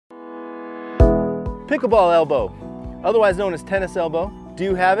Pickleball elbow, otherwise known as tennis elbow. Do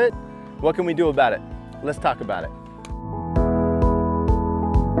you have it? What can we do about it? Let's talk about it.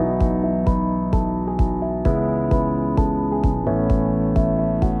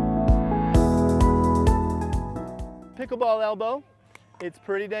 Pickleball elbow, it's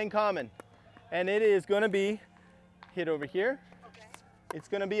pretty dang common. And it is going to be hit over here. Okay. It's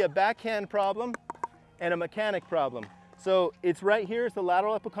going to be a backhand problem and a mechanic problem. So it's right here, it's the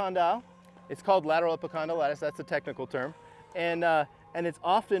lateral epicondyle. It's called lateral epicondylitis, that's a technical term. And it's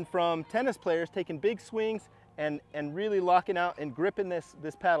often from tennis players taking big swings and really locking out and gripping this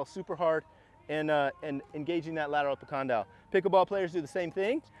paddle super hard and engaging that lateral epicondyle. Pickleball players do the same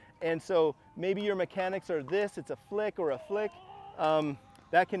thing. And so maybe your mechanics are this, it's a flick or a flick.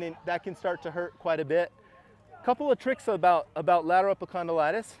 That can start to hurt quite a bit. A couple of tricks about lateral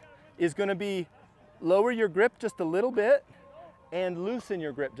epicondylitis is going to be lower your grip just a little bit and loosen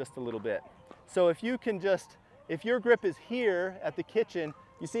your grip just a little bit. So if you can if your grip is here at the kitchen,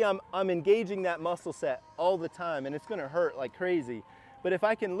 you see I'm engaging that muscle set all the time and it's going to hurt like crazy. But if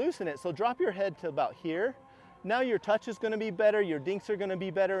I can loosen it, so drop your head to about here, now your touch is going to be better, your dinks are going to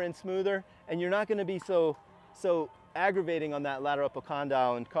be better and smoother, and you're not going to be so aggravating on that lateral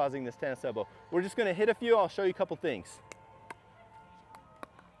epicondyle and causing this tennis elbow. We're just going to hit a few. I'll show you a couple things.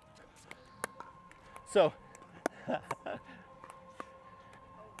 So,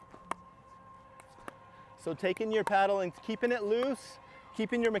 so taking your paddle and keeping it loose,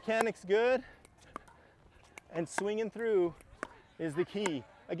 keeping your mechanics good, and swinging through is the key.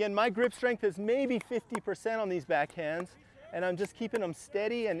 Again, my grip strength is maybe 50% on these backhands, and I'm just keeping them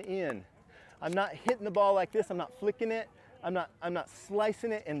steady and in. I'm not hitting the ball like this, I'm not flicking it, I'm not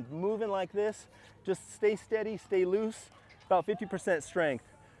slicing it and moving like this. Just stay steady, stay loose, about 50% strength.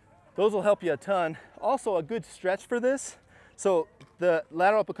 Those will help you a ton. Also a good stretch for this. So the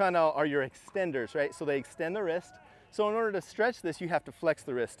lateral epicondyle are your extenders, right? So they extend the wrist. So in order to stretch this, you have to flex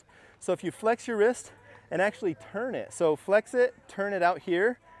the wrist. So if you flex your wrist and actually turn it, so flex it, turn it out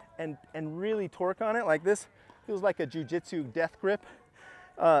here, and really torque on it like this, feels like a jiu-jitsu death grip.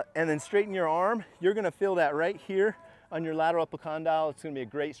 And then straighten your arm, you're gonna feel that right here on your lateral epicondyle. It's gonna be a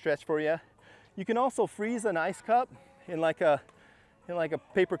great stretch for you. You can also freeze an ice cup in like a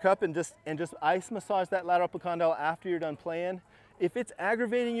paper cup and just ice massage that lateral epicondyle after you're done playing. If it's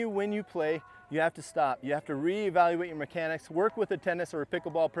aggravating you when you play, you have to stop. You have to reevaluate your mechanics, work with a tennis or a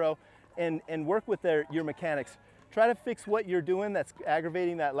pickleball pro, and work with your mechanics. Try to fix what you're doing that's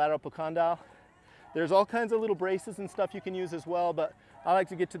aggravating that lateral epicondyle. There's all kinds of little braces and stuff you can use as well, but I like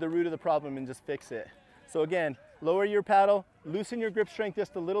to get to the root of the problem and just fix it. So again, lower your paddle, loosen your grip strength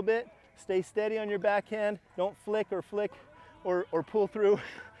just a little bit, stay steady on your backhand, don't flick or pull through,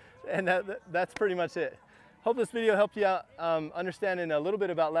 and that's pretty much it. Hope this video helped you out understanding a little bit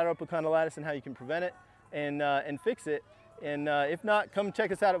about lateral epicondylitis and how you can prevent it and fix it. And if not, come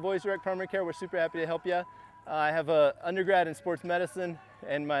check us out at Voyage Direct Primary Care. We're super happy to help you. I have an undergrad in sports medicine,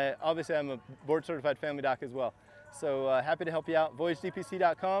 and obviously I'm a board certified family doc as well. So happy to help you out.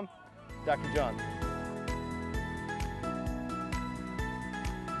 VoyageDPC.com, Dr. John.